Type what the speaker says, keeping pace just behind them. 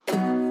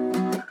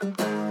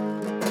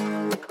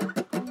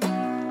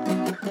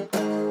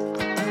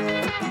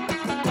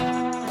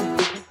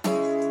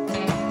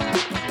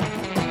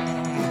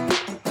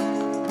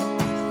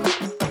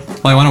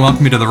Well, I want to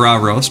welcome you to the Raw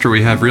Roast, where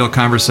we have real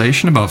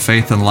conversation about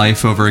faith and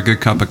life over a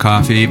good cup of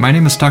coffee. My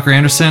name is Tucker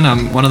Anderson.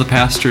 I'm one of the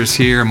pastors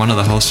here. I'm one of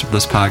the hosts of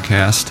this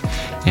podcast.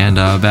 And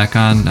back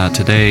on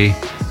today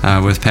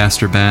with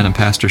Pastor Ben and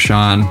Pastor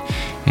Sean.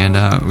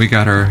 And we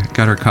got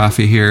our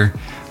coffee here.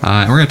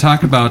 And we're going to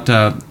talk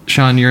about,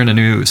 Sean, you're in a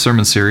new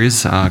sermon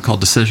series called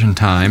Decision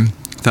Time.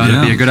 Thought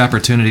it'd be a good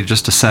opportunity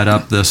just to set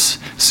up this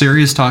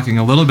series, talking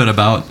a little bit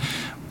about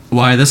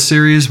why this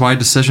series, why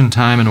Decision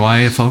Time, and why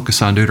a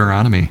focus on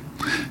Deuteronomy.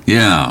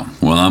 Yeah,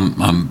 well,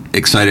 I'm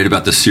excited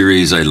about the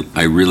series.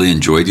 I really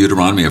enjoyed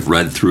Deuteronomy. I've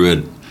read through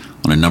it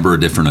on a number of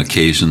different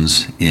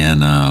occasions,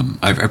 and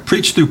I've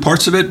preached through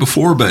parts of it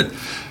before, but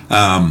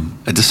I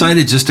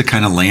decided just to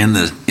kind of land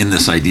in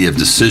this idea of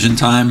decision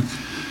time,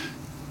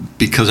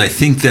 because I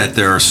think that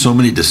there are so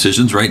many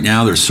decisions right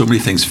now. There's so many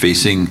things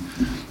facing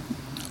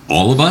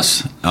all of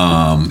us,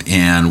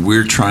 and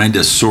we're trying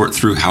to sort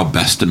through how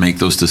best to make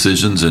those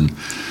decisions. And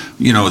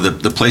you know,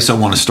 the place I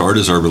want to start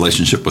is our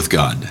relationship with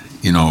God.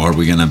 You know, are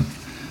we going to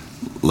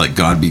let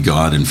God be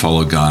God and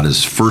follow God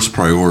as first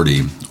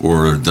priority,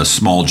 or the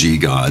small g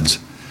gods?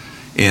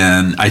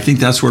 And I think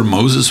that's where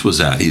Moses was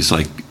at. He's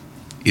like,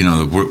 you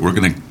know, we're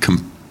going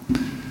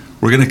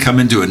to come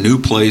into a new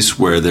place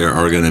where there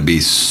are going to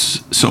be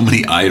so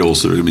many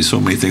idols. There are going to be so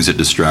many things that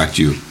distract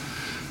you.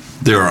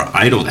 There are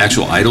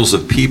actual idols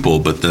of people,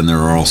 but then there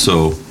are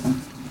also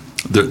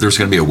there's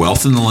going to be a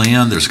wealth in the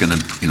land. There's going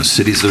to,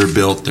 cities that are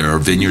built. There are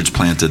vineyards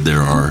planted.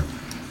 There are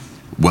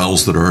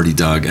wells that are already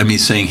dug. I mean,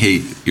 saying,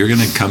 hey, you're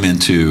going to come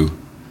into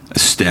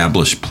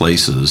established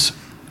places,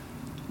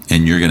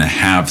 and you're going to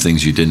have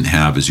things you didn't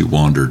have as you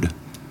wandered.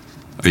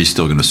 Are you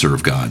still going to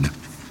serve God?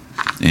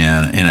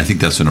 And I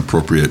think that's an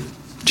appropriate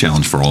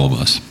challenge for all of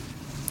us.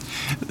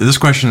 This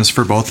question is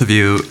for both of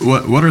you.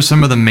 What are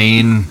some of the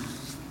main?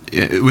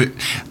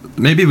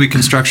 Maybe we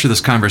can structure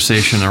this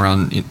conversation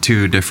around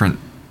two different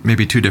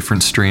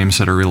streams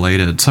that are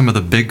related. Some of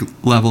the big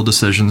level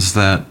decisions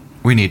that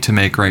we need to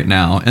make right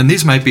now, and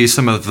these might be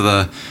some of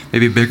the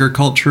maybe bigger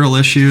cultural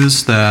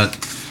issues that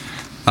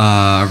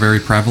are very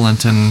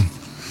prevalent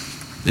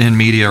in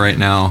media right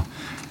now.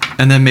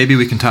 And then maybe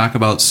we can talk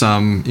about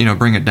some,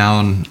 bring it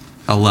down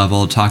a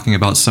level, talking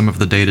about some of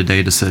the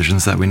day-to-day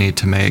decisions that we need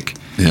to make,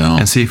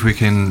 and see if we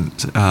can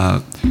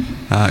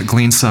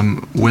glean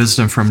some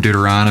wisdom from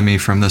Deuteronomy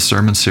from this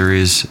sermon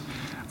series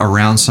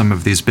around some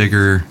of these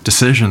bigger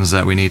decisions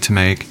that we need to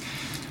make.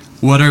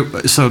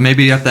 So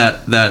maybe at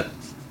that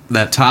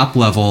top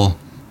level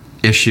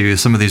issue,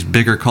 some of these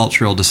bigger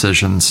cultural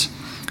decisions,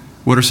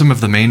 what are some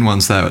of the main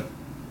ones that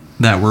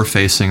we're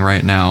facing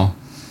right now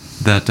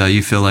that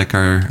you feel like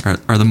are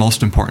the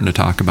most important to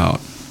talk about?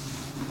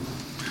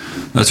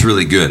 That's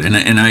really good, and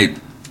I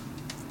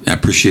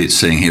appreciate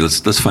saying, hey,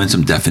 let's find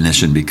some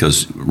definition,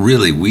 because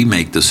really we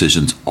make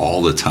decisions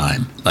all the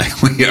time. Like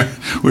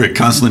we're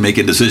constantly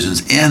making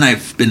decisions, and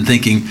I've been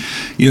thinking,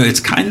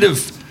 it's kind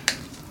of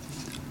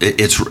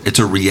it's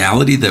a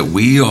reality that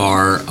we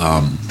are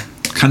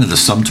kind of the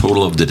sum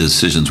total of the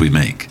decisions we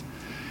make,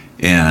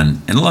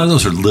 and a lot of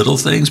those are little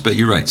things, but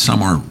you're right,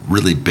 some are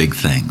really big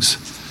things.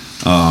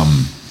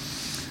 I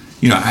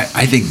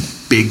think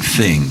big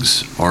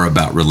things are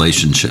about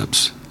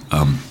relationships.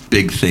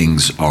 Big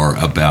things are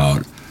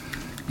about,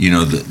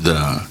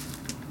 the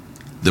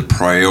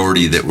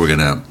priority that we're going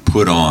to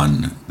put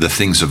on the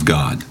things of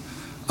God.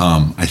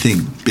 I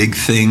think big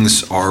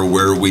things are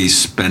where we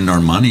spend our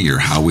money, or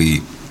how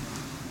we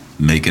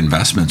make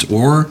investments,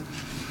 or,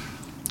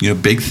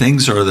 big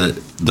things are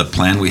the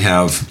plan we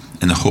have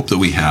and the hope that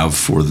we have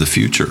for the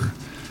future.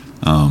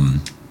 I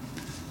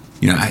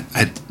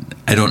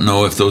don't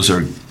know if those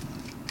are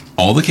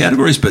all the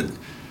categories, but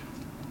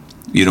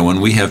when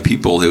we have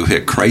people who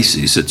hit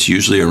crises, it's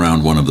usually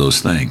around one of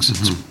those things.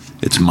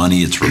 It's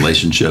money, it's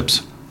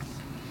relationships,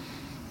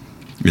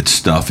 it's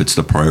stuff, it's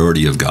the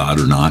priority of God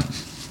or not.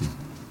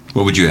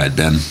 What would you add,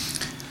 Ben?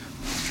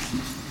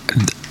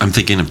 I'm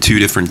thinking of two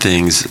different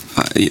things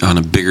on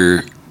a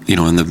bigger,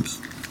 on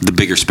the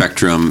bigger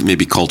spectrum,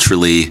 maybe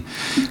culturally.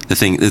 The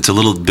thing, it's a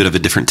little bit of a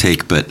different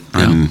take, but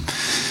I'm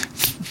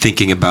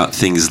thinking about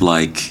things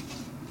like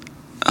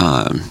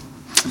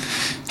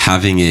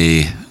having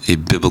a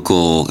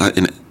biblical,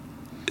 a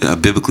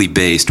biblically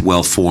based,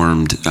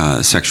 well-formed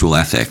sexual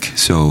ethic.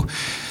 So,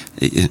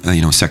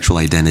 sexual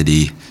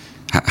identity.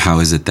 How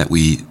is it that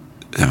we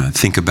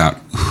think about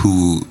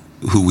who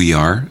we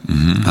are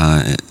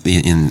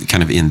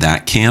in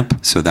that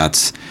camp? So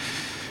that's,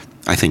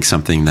 I think,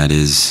 something that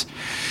is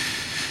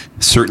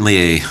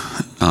certainly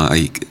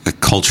a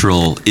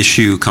cultural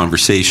issue,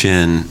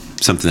 conversation,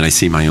 something that I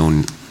see in my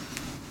own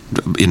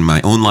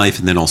life,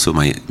 and then also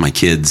my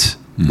kids.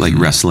 Like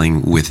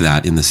wrestling with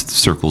that in the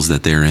circles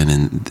that they're in,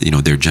 and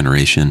their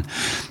generation.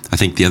 I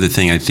think the other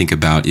thing I think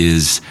about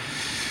is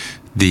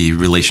the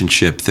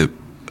relationship that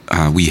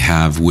we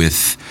have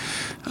with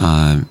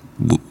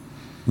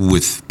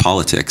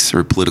politics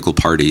or political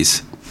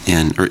parties,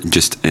 and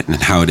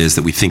how it is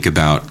that we think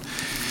about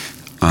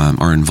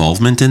our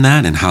involvement in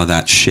that, and how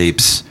that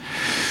shapes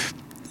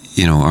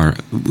our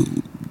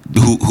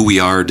who we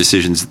are,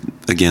 decisions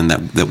again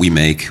that we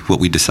make, what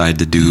we decide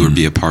to do or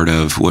be a part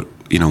of, what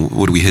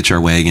do we hitch our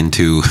wagon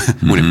to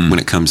when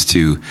it comes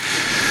to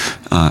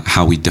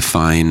how we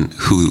define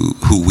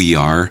who we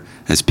are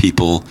as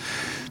people.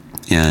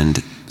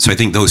 And so I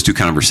think those two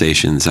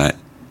conversations, I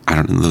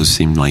don't know, those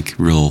seem like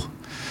real,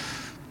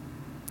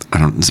 I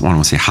don't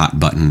want to say hot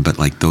button, but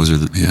like those are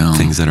the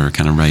things that are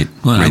kind of right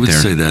I would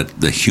there. say that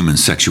the human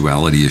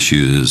sexuality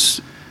issue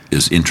is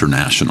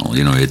international.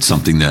 It's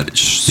something that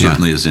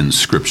certainly is in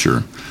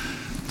Scripture.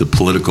 The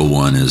political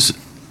one is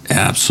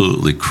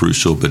absolutely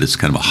crucial, but it's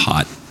kind of a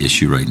hot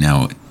issue right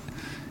now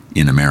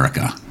in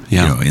America.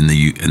 In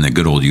the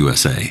good old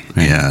USA,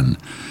 right.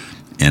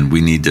 and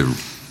we need to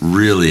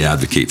really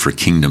advocate for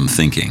kingdom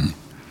thinking,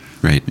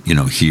 right?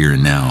 Here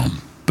and now,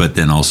 but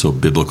then also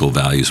biblical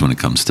values when it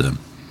comes to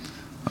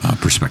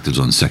perspectives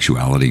on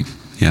sexuality.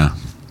 Yeah.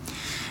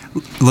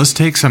 Let's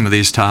take some of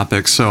these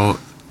topics. So,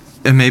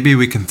 and maybe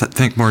we can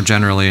think more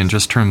generally in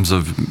just terms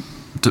of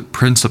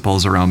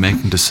principles around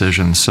making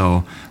decisions.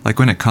 So, like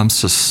when it comes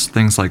to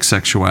things like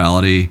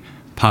sexuality,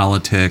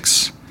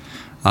 politics,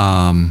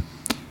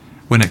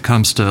 when it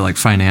comes to like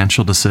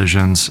financial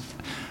decisions,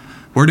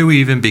 where do we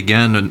even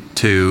begin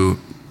to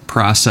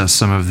process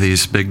some of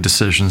these big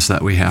decisions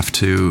that we have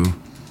to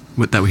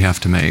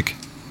make?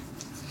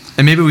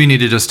 And maybe we need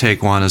to just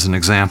take one as an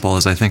example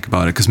as I think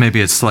about it, because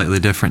maybe it's slightly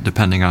different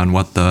depending on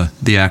what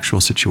the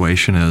actual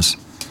situation is.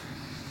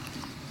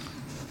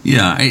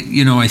 Yeah,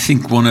 I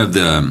think one of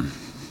the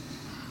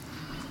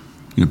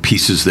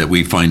pieces that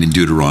we find in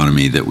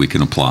Deuteronomy that we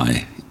can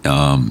apply,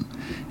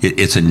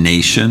 it's a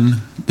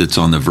nation that's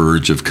on the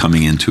verge of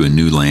coming into a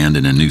new land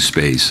and a new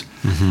space,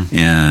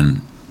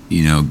 and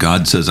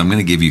God says, "I'm going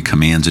to give you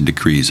commands and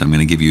decrees. I'm going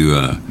to give you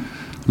a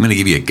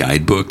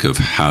guidebook of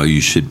how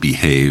you should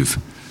behave,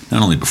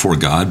 not only before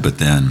God, but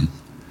then,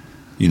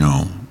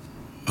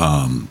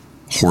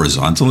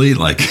 horizontally.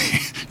 Like,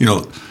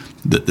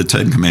 the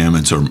 10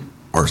 Commandments are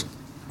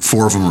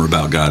 4 of them are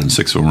about God and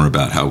 6 of them are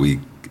about how we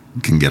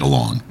can get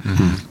along.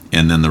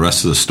 And then the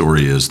rest of the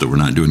story is that we're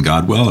not doing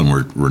God well and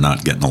we're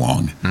not getting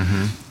along.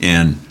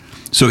 And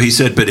so he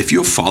said, but if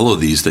you'll follow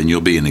these, then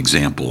you'll be an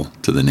example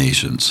to the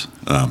nations.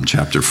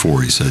 Chapter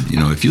 4, he said,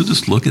 if you'll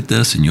just look at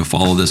this and you'll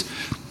follow this,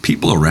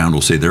 people around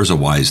will say, there's a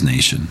wise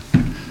nation.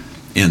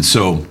 And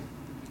so,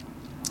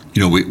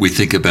 we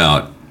think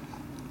about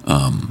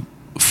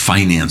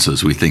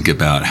finances. We think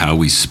about how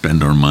we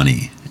spend our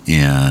money.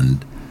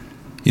 And,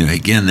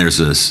 again, there's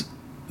this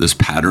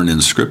pattern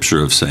in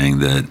Scripture of saying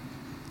that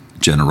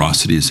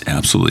generosity is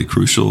absolutely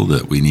crucial,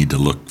 that we need to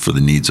look for the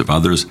needs of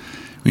others.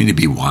 We need to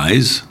be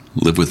wise,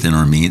 live within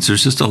our means.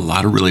 There's just a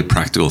lot of really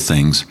practical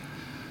things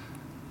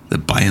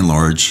that by and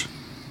large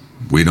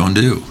we don't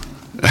do.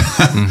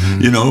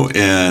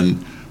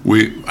 And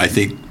I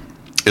think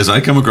as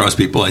I come across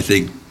people, I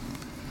think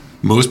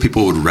most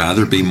people would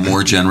rather be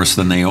more generous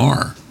than they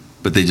are,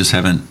 but they just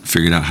haven't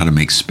figured out how to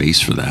make space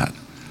for that.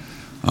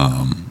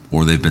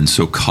 Or they've been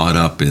so caught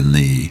up in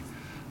the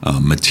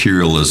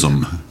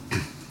materialism,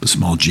 the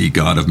small g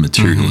god of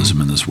materialism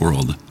in this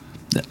world.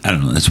 I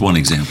don't know. That's one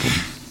example.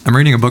 I'm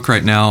reading a book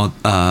right now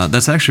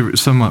that's actually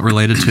somewhat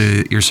related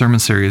to your sermon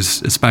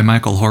series. It's by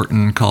Michael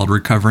Horton called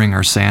Recovering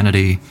Our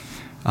Sanity,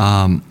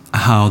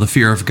 how the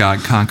fear of God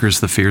conquers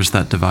the fears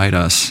that divide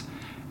us.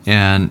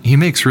 And he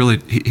makes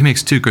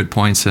 2 good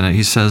points in it.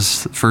 He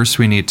says, first,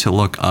 we need to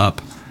look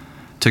up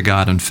to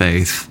God in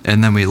faith,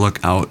 and then we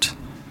look out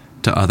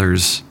to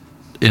others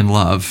in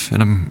love.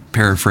 And I'm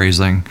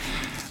paraphrasing.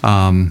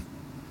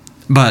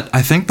 But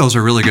I think those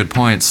are really good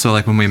points. So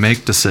like when we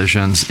make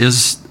decisions,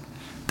 is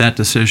that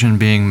decision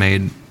being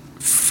made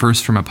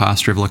first from a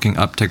posture of looking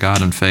up to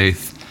God in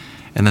faith?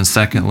 And then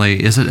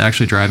secondly, is it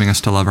actually driving us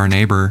to love our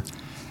neighbor?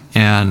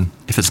 And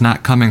if it's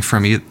not coming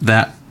from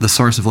the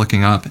source of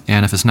looking up,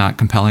 and if it's not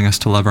compelling us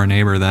to love our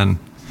neighbor, then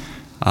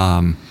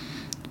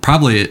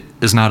probably it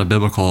is not a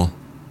biblical.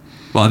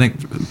 Well, I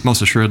think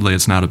most assuredly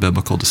it's not a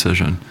biblical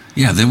decision.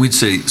 Yeah, then we'd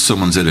say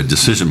someone's at a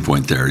decision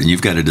point there, and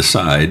you've got to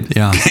decide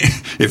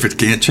if it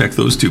can't check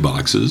those 2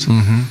 boxes.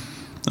 I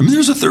mean,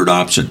 there's a third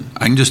option.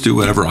 I can just do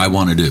whatever I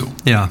want to do.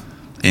 Yeah.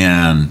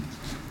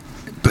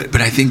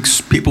 But I think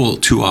people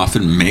too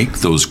often make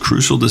those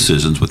crucial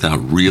decisions without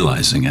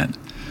realizing it.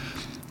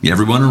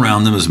 Everyone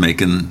around them is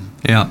making,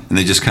 and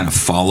they just kind of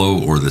follow,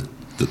 or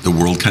the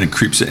world kind of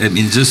creeps. I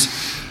mean,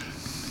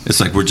 it's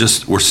like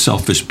we're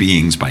selfish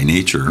beings by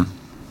nature.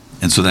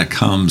 And so that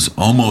comes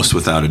almost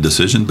without a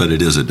decision, but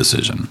it is a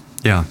decision.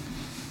 Yeah.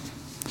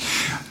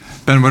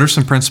 Ben, what are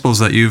some principles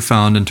that you've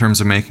found in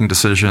terms of making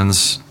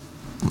decisions?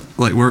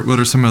 Like, what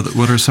are some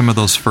of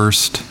those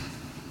first?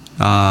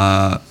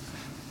 What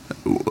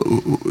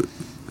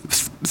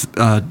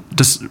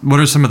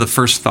are some of the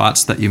first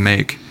thoughts that you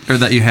make or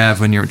that you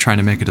have when you're trying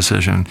to make a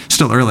decision?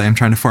 Still early. I'm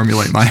trying to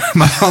formulate my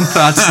own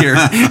thoughts here.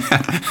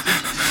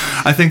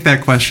 I think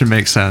that question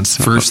makes sense.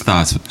 First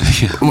thoughts.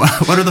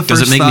 What are the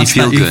first Does it make thoughts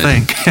me feel that you good?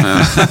 think?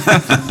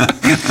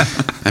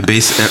 I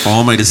base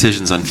all my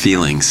decisions on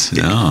feelings.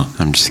 Yeah.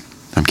 I'm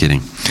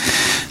kidding.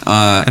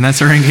 And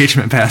that's our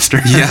engagement pastor.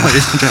 Yeah.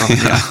 Ladies and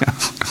gentlemen.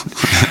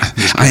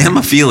 I am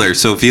a feeler,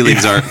 so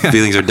feelings are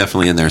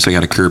definitely in there. So I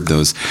got to curb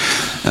those,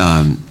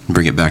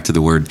 bring it back to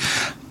the Word.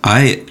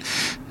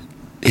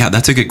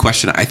 That's a good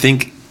question. I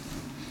think,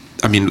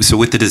 so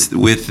with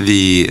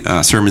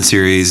the sermon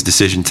series,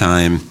 Decision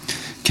Time,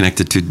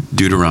 connected to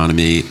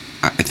Deuteronomy,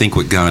 I think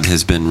what God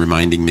has been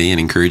reminding me and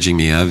encouraging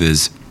me of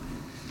is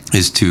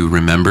to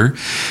remember.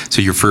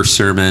 So your first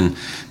sermon,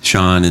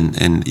 Sean,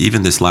 and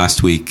even this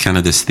last week, kind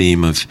of this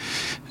theme of,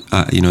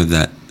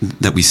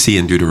 that we see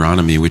in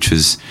Deuteronomy, which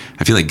is,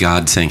 I feel like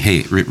God saying,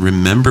 hey,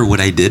 remember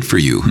what I did for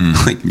you.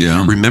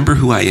 Remember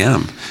who I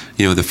am.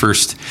 The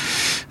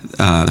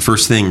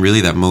first thing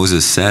really that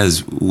Moses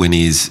says when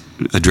he's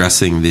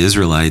addressing the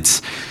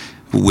Israelites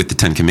with the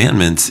Ten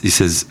Commandments, he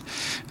says,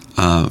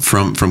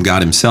 from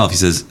God himself, he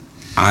says,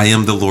 I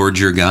am the Lord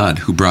your God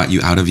who brought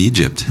you out of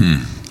Egypt,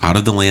 out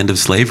of the land of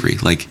slavery.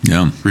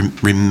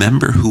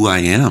 Remember who I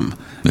am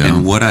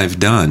and what I've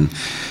done.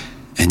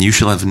 And you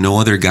shall have no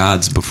other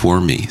gods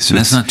before me. So and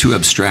that's not too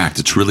abstract.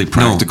 It's really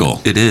practical.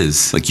 No, it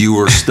is. Like you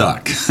were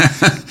stuck.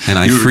 And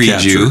I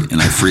freed you.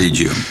 And I freed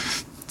you.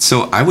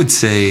 So I would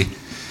say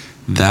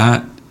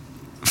that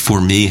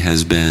for me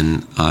has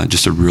been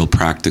just a real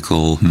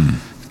practical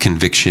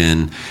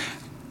conviction.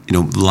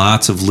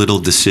 Lots of little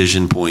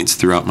decision points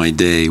throughout my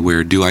day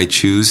where do I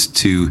choose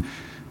to,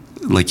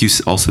 like you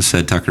also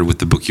said, Tucker, with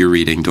the book you're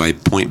reading, do I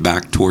point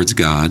back towards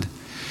God?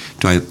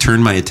 Do I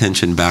turn my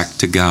attention back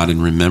to God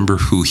and remember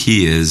who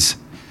He is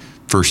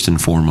first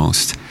and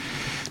foremost?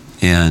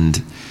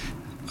 And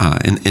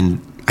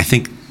I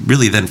think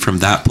really then from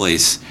that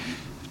place,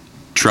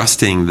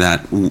 trusting that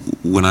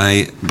when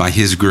I, by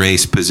His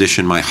grace,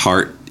 position my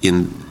heart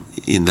in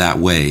that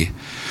way,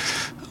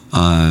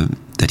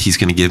 that He's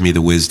going to give me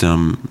the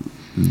wisdom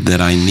that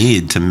I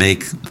need to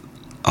make,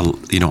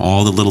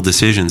 all the little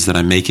decisions that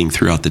I'm making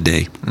throughout the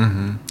day,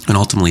 and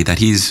ultimately that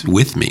He's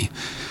with me.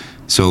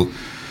 So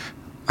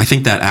I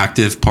think that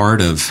active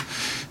part of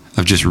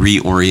just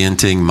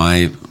reorienting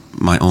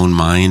my own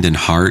mind and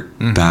heart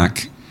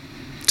back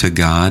to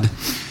God,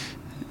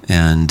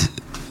 and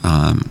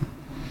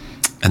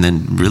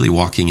then really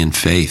walking in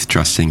faith,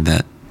 trusting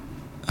that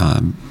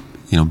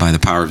by the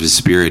power of His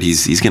Spirit,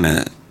 He's going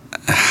to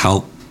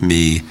help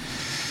me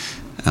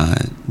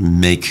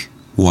make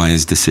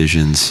wise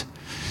decisions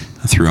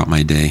throughout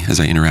my day as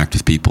I interact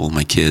with people,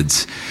 my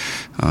kids,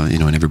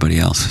 and everybody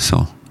else.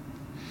 So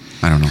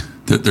I don't know.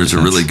 There's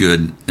a really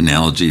good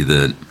analogy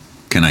that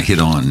kind of hit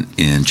on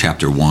in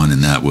chapter 1,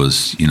 and that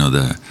was,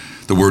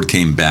 the word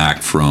came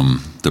back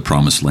from the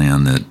promised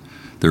land that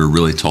there were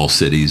really tall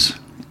cities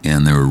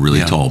and there were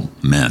really tall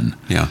men.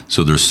 Yeah.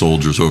 So there's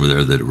soldiers over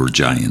there that were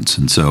giants.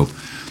 And so,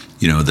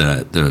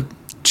 the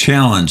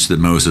challenge that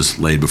Moses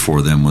laid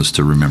before them was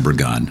to remember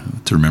God,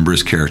 to remember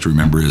His character,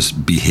 remember His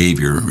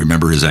behavior,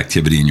 remember His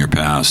activity in your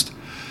past.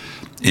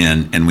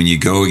 And when you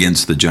go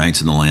against the giants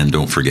in the land,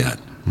 don't forget.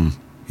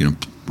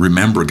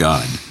 Remember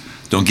God.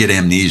 Don't get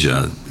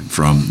amnesia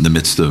from the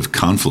midst of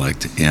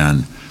conflict.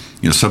 And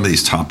some of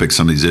these topics,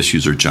 some of these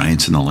issues are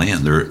giants in the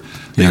land.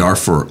 They are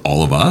for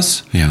all of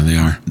us. Yeah, they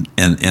are.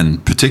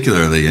 And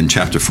particularly in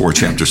chapter 4,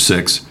 chapter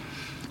 6,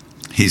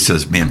 he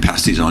says, man,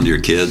 pass these on to your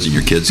kids and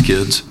your kids'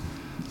 kids.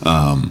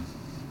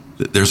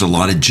 There's a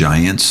lot of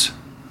giants.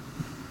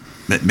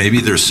 Maybe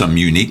there's some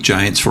unique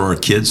giants for our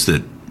kids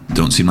that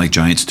don't seem like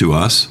giants to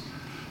us.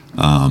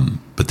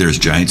 But there's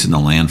giants in the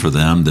land for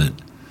them that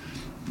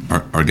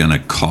are going to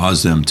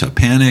cause them to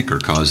panic or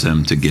cause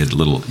them to get a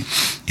little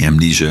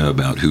amnesia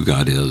about who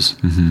God is.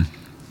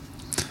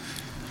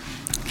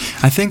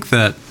 I think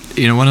that,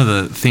 one of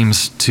the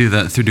themes too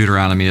that through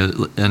Deuteronomy,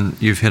 and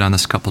you've hit on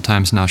this a couple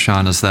times now,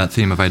 Sean, is that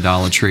theme of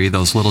idolatry,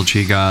 those little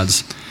g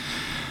gods.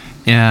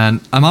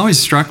 And I'm always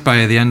struck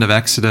by the end of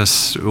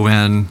Exodus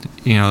when,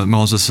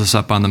 Moses is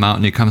up on the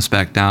mountain, he comes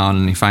back down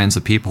and he finds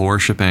the people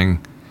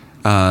worshiping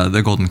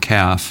the golden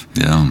calf.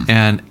 Yeah.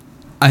 And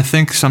I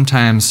think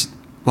sometimes,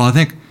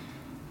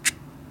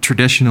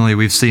 traditionally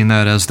we've seen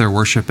that as they're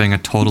worshiping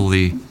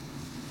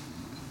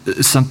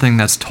something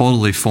that's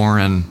totally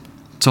foreign,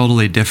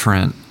 totally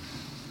different.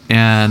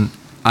 And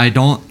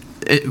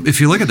if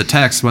you look at the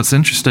text, what's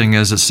interesting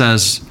is it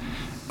says,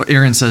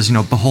 Aaron says,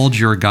 behold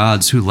your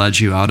gods who led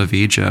you out of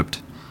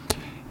Egypt.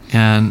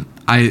 And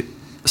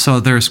so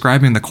they're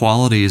ascribing the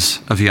qualities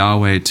of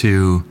Yahweh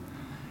to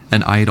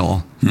an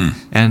idol.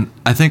 And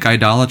I think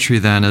idolatry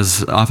then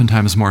is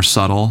oftentimes more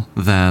subtle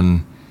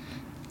than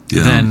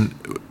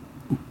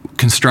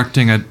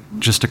constructing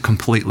just a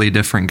completely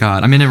different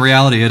God. I mean, in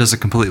reality, it is a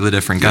completely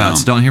different God,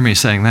 so don't hear me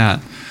saying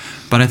that.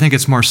 But I think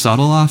it's more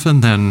subtle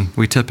often than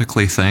we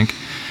typically think.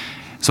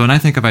 So when I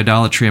think of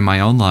idolatry in my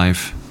own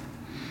life,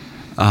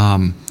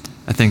 I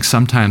think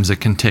sometimes it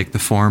can take the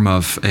form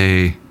of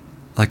a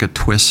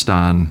twist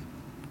on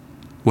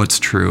what's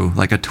true,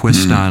 like a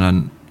twist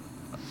on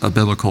a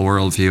biblical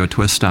worldview, a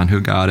twist on who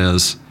God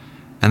is.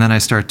 And then I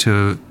start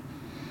to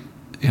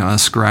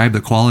ascribe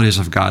the qualities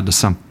of God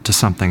to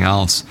something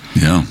else.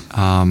 Yeah.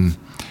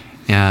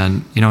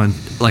 And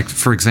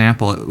for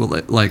example,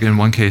 like in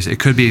one case, it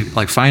could be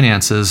like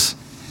finances.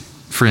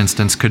 for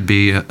instance, could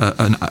be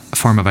a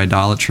form of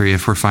idolatry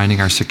if we're finding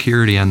our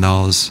security in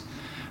those.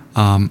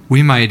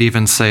 We might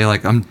even say,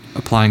 like, I'm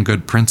applying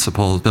good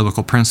principles,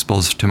 biblical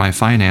principles to my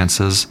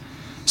finances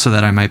so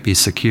that I might be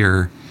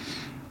secure.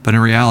 But in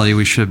reality,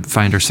 we should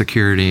find our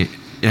security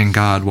in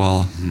God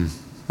while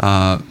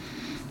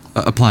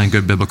applying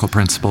good biblical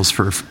principles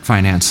for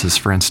finances,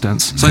 for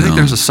instance. So I think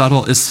there's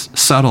it's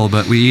subtle,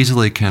 but we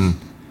easily can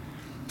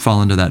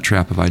fall into that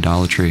trap of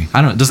idolatry.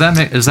 I don't know. Is that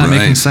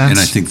making sense? And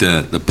I think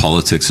that the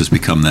politics has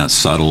become that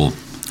subtle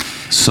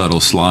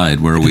slide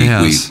where we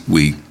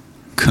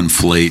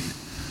conflate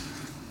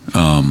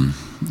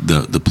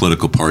the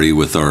political party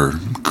with our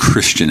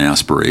Christian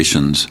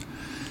aspirations,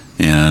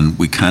 and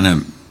we kind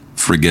of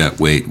forget,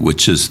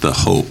 which is the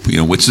hope?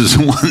 Which is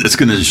the one that's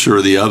going to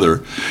assure the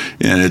other?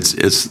 And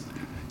it's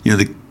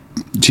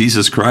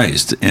Jesus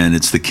Christ, and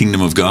it's the kingdom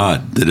of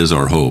God that is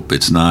our hope.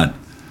 It's not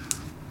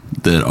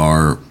that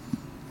our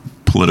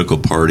political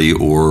party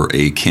or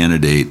a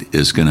candidate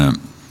is going to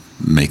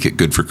make it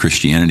good for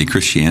Christianity.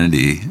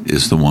 Christianity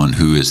is the one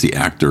who is the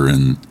actor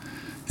and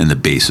the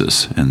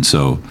basis. And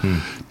so,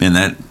 man,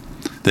 that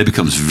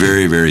becomes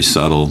very, very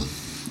subtle.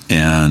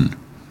 And,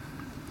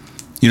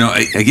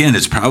 again,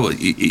 it's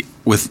probably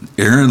with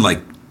Aaron,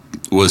 like,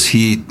 was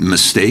he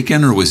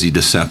mistaken or was he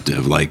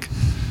deceptive? Like,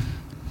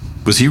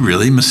 was he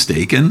really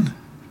mistaken?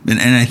 And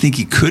I think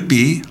he could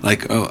be,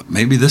 like, oh,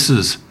 maybe this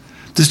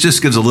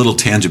just gives a little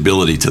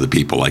tangibility to the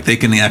people. Like, they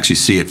can actually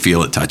see it,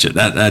 feel it, touch it.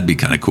 That'd be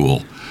kind of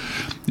cool.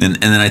 And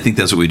then I think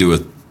that's what we do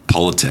with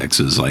politics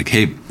is like,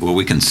 hey, well,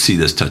 we can see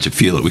this, touch it,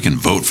 feel it. We can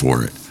vote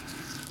for it.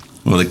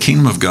 Well, the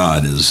kingdom of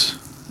God is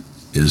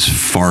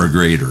far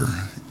greater,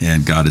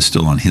 and God is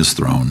still on his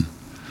throne.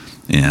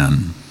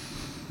 And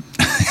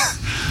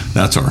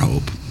that's our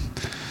hope.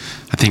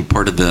 I think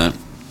part of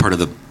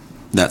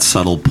that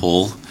subtle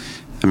pull,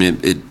 I mean,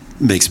 it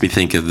makes me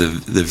think of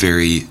the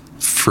very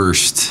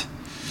first,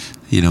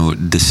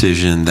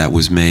 decision that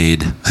was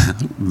made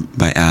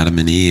by Adam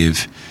and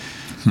Eve,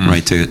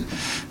 right, to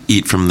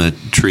eat from the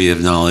tree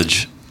of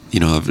knowledge,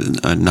 of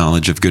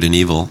knowledge of good and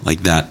evil,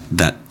 like that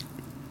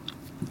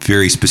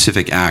very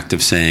specific act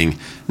of saying,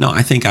 no,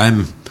 I think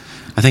I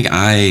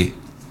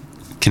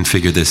can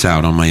figure this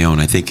out on my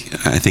own. I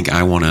think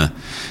I want to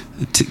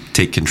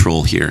take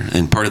control here.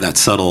 And part of that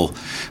subtle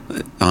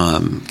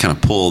kind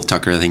of pull,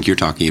 Tucker, I think you're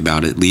talking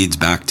about, it leads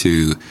back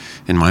to,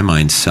 in my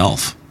mind,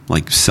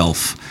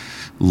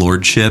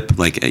 self-lordship,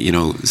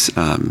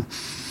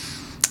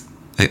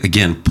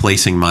 again,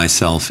 placing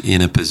myself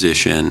in a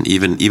position,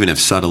 even if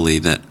subtly,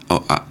 that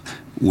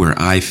where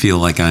I feel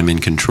like I'm in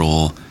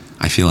control.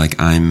 I feel like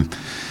I'm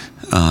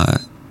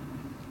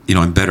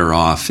better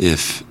off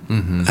if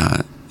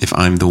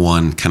I'm the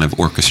one kind of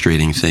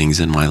orchestrating things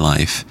in my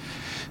life,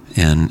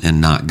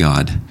 and not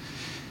God.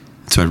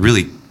 So it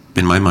really,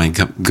 in my mind,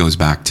 goes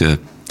back to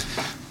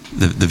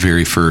the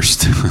very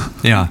first.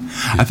 Yeah,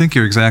 I think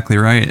you're exactly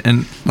right,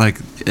 and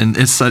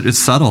it's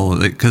subtle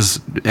because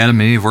Adam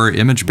and Eve were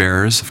image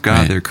bearers of God.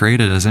 Right. They're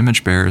created as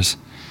image bearers,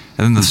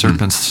 and then the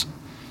serpent's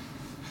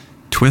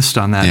twist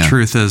on that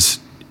truth is,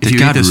 if you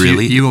eat this,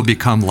 you will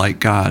become like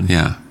God.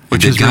 Yeah,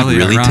 which did is God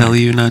really ironic. tell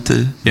you not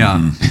to? Yeah.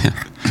 And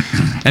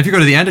if you go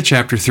to the end of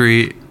chapter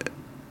 3,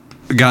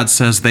 God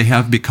says they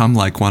have become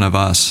like one of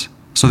us.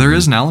 So there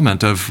is an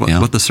element of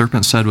what the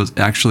serpent said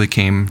actually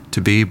came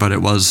to be, but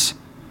it was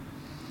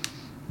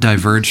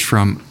diverged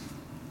from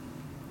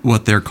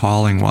what their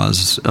calling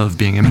was of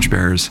being image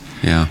bearers.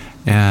 Yeah.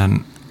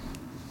 And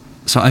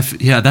so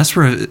that's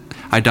where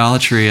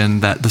idolatry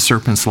and that the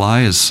serpent's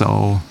lie is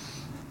so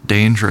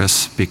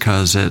dangerous,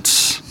 because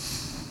it's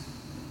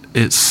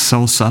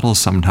so subtle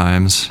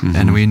sometimes,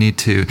 and we need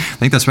to. I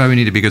think that's why we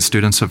need to be good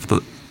students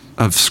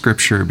of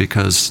Scripture,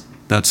 because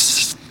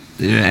that's,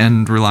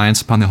 and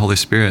reliance upon the Holy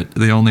Spirit,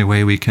 the only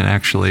way we can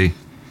actually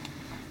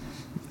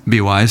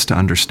be wise to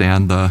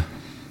understand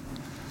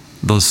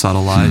those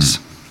subtle lies.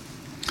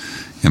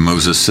 And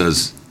Moses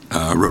says,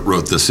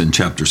 wrote this in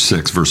chapter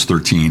 6, verse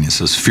 13. It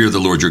says, "Fear the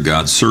Lord your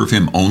God, serve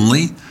him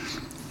only,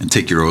 and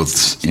take your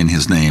oaths in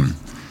his name.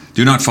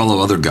 Do not follow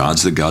other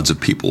gods, the gods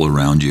of people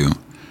around you.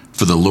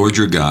 For the Lord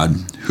your God,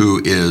 who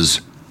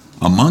is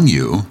among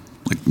you,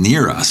 like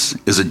near us,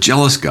 is a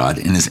jealous God,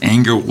 and his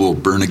anger will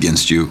burn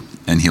against you,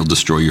 and he'll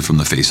destroy you from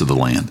the face of the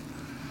land."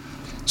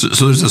 So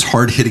there's this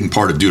hard-hitting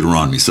part of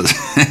Deuteronomy. It says,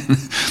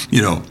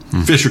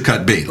 fish or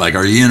cut bait, like,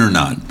 are you in or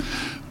not?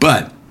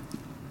 But,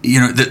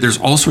 there's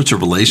all sorts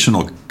of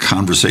relational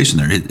conversation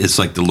there. It's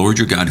like the Lord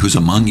your God who's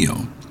among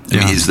you.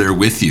 And he's there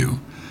with you.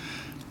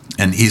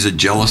 And he's a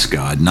jealous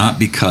God, not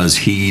because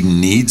he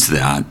needs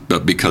that,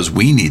 but because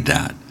we need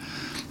that.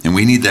 And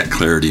we need that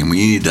clarity, and we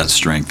need that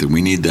strength, and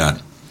we need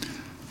that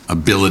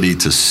ability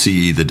to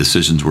see the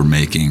decisions we're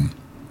making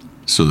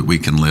so that we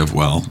can live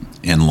well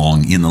and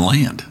long in the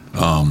land.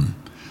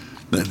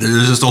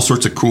 There's just all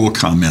sorts of cool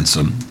comments,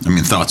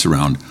 thoughts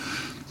around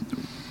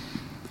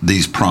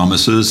these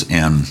promises.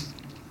 And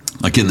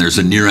again, there's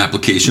a near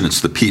application.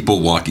 It's the people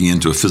walking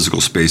into a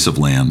physical space of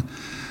land.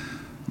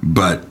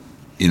 But,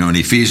 in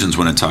Ephesians,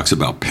 when it talks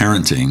about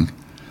parenting,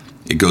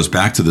 it goes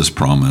back to this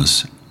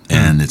promise.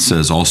 And it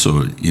says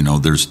also,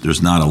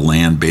 there's not a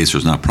land base,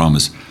 there's not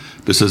promise,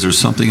 but it says there's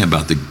something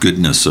about the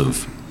goodness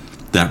of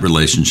that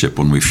relationship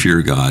when we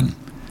fear God,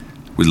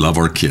 we love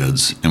our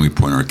kids, and we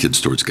point our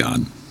kids towards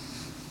God.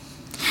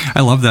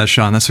 I love that,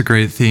 Sean. That's a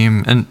great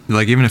theme. And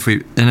like, even if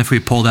we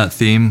pull that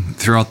theme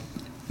throughout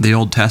the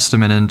Old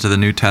Testament into the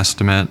New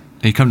Testament,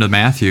 you come to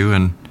Matthew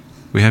and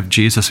we have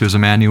Jesus, who's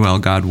Emmanuel,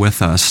 God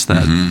with us.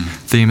 That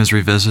theme is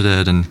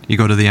revisited, and you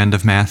go to the end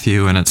of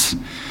Matthew and it's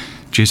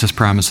Jesus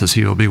promises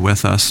he will be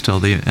with us till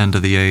the end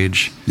of the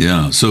age.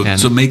 Yeah. So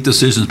make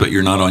decisions, but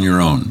you're not on your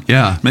own.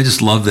 Yeah. I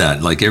just love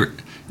that. Like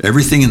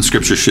everything in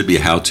Scripture should be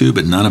a how-to,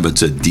 but none of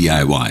it's a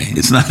DIY.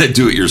 It's not a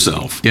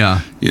do-it-yourself.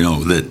 Yeah.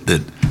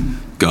 That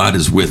God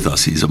is with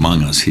us. He's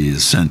among us. He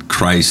has sent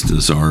Christ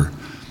as our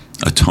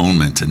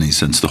atonement, and he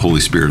sends the Holy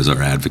Spirit as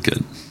our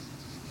advocate.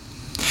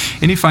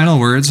 Any final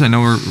words? I know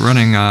we're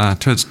running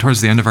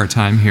towards the end of our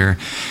time here.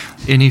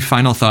 Any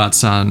final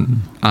thoughts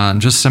on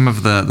just some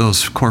of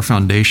those core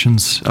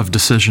foundations of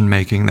decision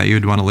making that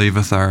you'd want to leave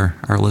with our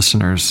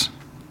listeners?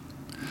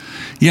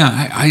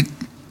 Yeah,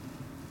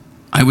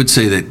 I would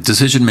say that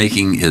decision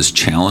making is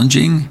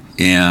challenging,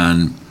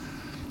 and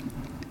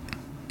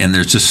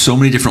there's just so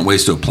many different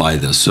ways to apply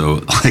this.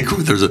 So like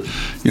there's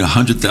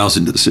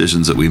 100,000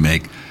 decisions that we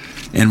make.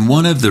 And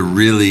one of the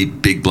really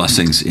big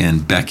blessings in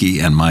Becky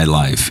and my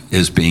life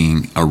is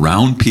being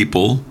around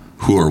people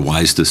who are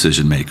wise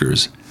decision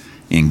makers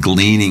and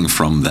gleaning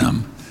from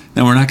them.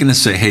 Now, we're not going to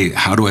say, hey,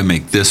 how do I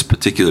make this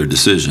particular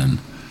decision?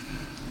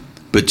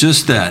 But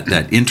just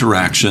that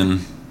interaction. I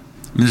mean,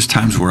 there's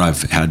times where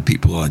I've had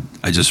people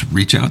I just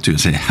reach out to and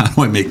say, how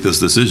do I make this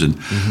decision?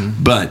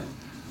 Mm-hmm. But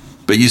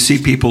you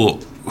see people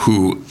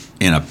who,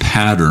 in a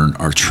pattern,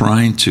 are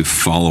trying to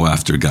follow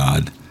after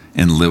God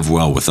and live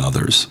well with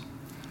others.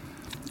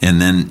 And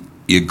then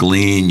you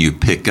glean, you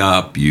pick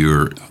up,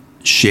 you're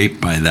shaped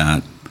by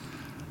that.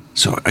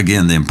 So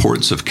again, the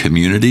importance of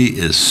community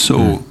is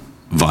so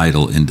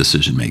vital in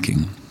decision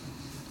making.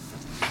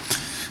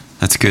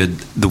 That's good.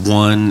 The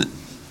one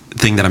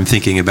thing that I'm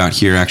thinking about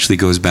here actually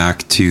goes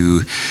back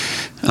to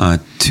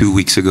 2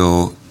 weeks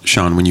ago,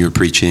 Sean, when you were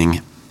preaching,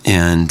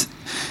 and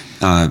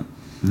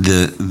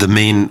the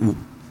main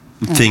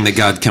thing that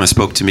God kind of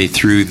spoke to me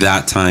through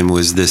that time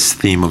was this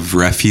theme of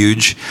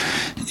refuge.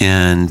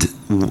 And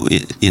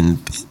in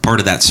part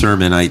of that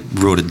sermon, I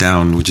wrote it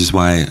down, which is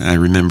why I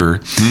remember.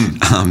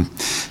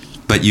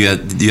 But you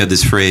had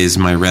this phrase,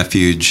 "My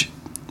refuge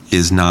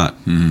is not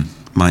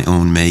my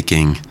own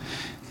making,"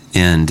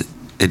 and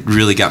it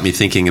really got me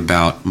thinking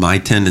about my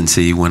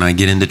tendency when I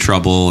get into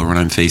trouble or when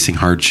I'm facing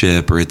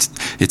hardship, or it's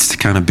to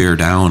kind of bear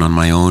down on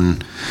my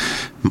own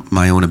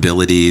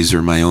abilities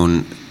or my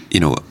own,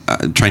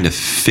 trying to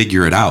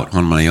figure it out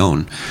on my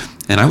own.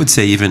 And I would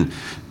say even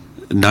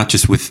not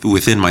just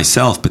within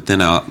myself, but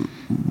then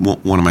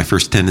one of my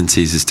first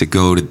tendencies is to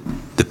go to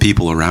the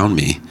people around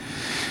me,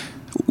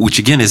 which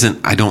again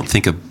I don't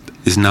think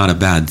is not a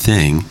bad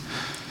thing,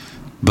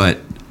 but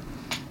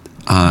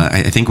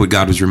I think what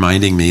God was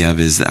reminding me of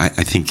is that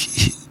I think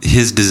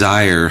his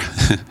desire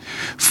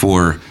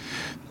for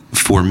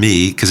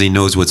me, because he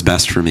knows what's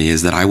best for me,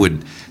 is that I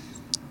would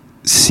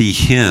see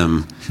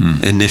him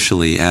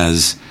initially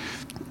as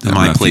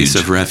my refuge. Place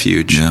of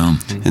refuge. Yeah.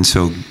 And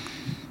so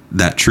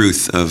that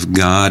truth of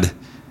God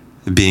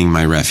being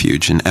my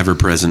refuge and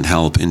ever-present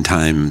help in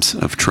times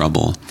of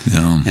trouble.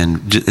 Yeah. And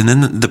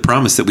then the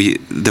promise that we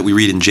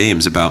read in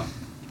James about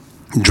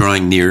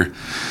drawing near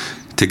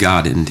to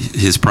God, and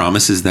his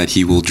promise is that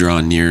he will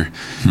draw near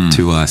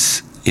to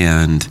us.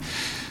 And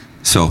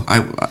so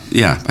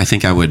I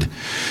think I would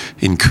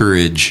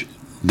encourage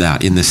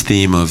that in this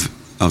theme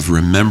of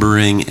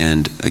remembering,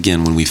 and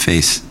again, when we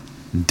face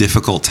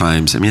difficult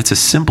times, I mean, it's a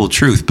simple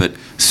truth, but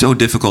so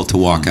difficult to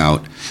walk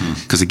out,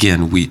 because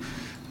again, we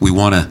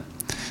want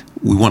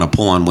to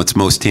pull on what's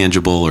most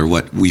tangible or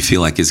what we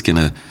feel like is going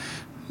to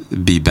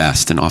be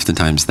best, and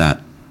oftentimes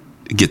that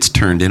gets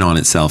turned in on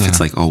itself. Yeah. It's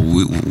like, oh,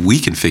 we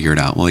can figure it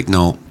out. Well, like,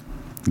 no,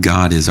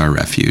 God is our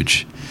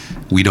refuge.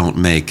 We don't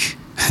make,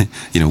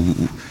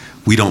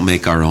 we don't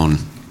make our own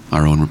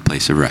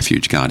place of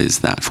refuge. God is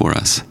that for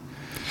us.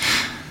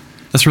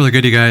 That's really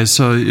good, you guys.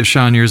 So,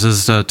 Sean, yours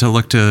is to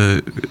look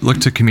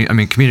to community. I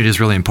mean, community is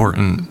really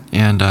important,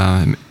 and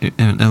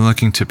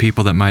looking to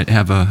people that might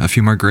have a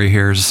few more gray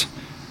hairs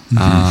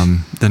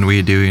than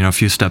we do. A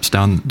few steps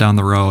down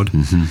the road.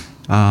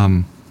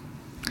 Mm-hmm.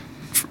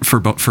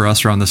 For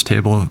us around this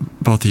table,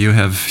 both of you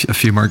have a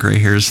few more gray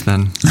hairs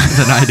than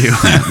I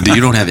do.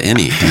 You don't have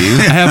any, do you?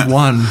 I have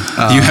one.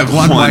 You have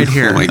one white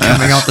hair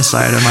coming out the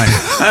side of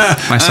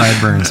my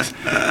sideburns.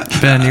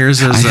 Ben,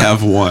 yours is. I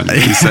have one.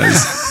 He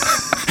says.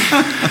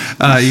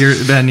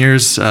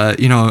 Yours,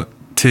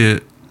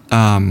 to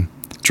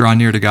draw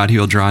near to God, he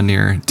will draw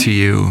near to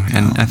you.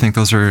 And I think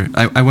those are,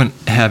 I wouldn't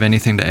have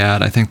anything to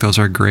add. I think those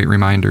are great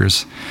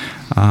reminders.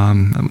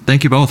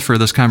 Thank you both for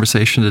this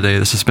conversation today.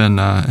 This has been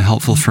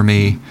helpful for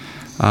me.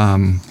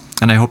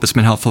 and I hope it's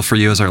been helpful for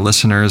you as our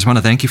listeners. I want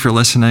to thank you for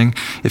listening.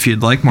 If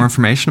you'd like more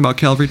information about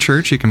Calvary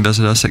Church, you can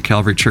visit us at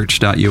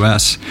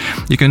calvarychurch.us.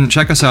 You can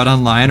check us out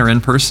online or in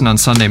person on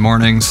Sunday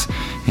mornings,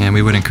 and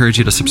we would encourage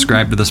you to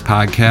subscribe to this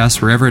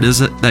podcast wherever it is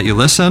that you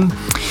listen.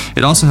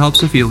 It also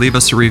helps if you leave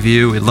us a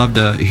review. We'd love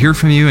to hear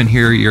from you and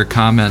hear your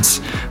comments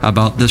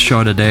about this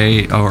show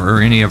today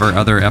or any of our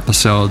other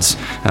episodes.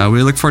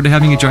 We look forward to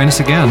having you join us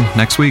again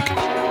next week.